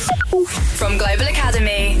From Global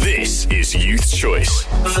Academy. This is Youth Choice.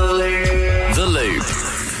 The Loop.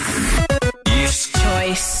 Youth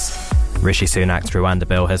Choice. Rishi Sunak's Rwanda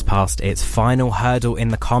bill has passed its final hurdle in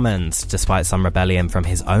the Commons, despite some rebellion from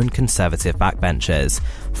his own Conservative backbenchers.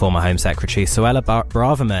 Former Home Secretary Suella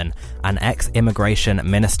Braverman and ex-Immigration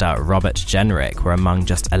Minister Robert Jenrick were among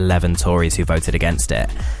just 11 Tories who voted against it.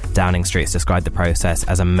 Downing Street's described the process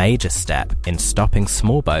as a major step in stopping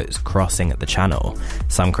small boats crossing the Channel.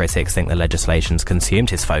 Some critics think the legislation's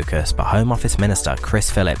consumed his focus, but Home Office Minister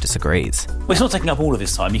Chris Philip disagrees. Well, it's not taking up all of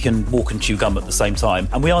his time. You can walk and chew gum at the same time.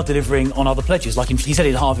 And we are delivering on other pledges. Like he said,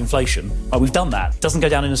 it'd halve inflation. We've done that. It doesn't go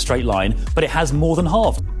down in a straight line, but it has more than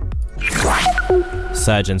halved.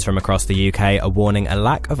 Surgeons from across the UK are warning a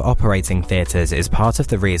lack of operating theatres is part of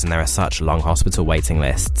the reason there are such long hospital waiting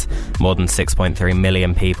lists. More than 6.3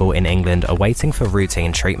 million people in England are waiting for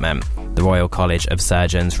routine treatment. The Royal College of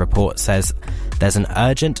Surgeons report says there's an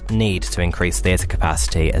urgent need to increase theatre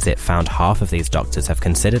capacity, as it found half of these doctors have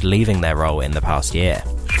considered leaving their role in the past year.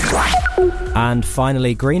 And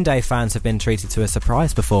finally, Green Day fans have been treated to a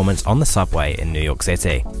surprise performance on the subway in New York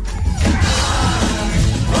City.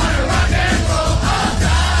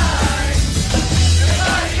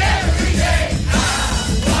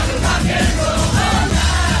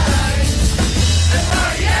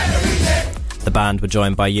 The band were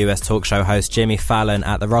joined by US talk show host Jimmy Fallon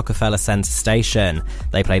at the Rockefeller Center station.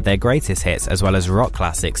 They played their greatest hits as well as rock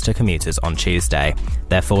classics to commuters on Tuesday.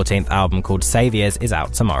 Their 14th album, called Saviours, is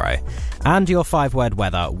out tomorrow. And your 5-word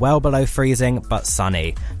weather: well below freezing but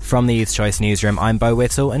sunny. From the Youth Choice newsroom, I'm Beau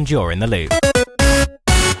Whittle and you're in the loop.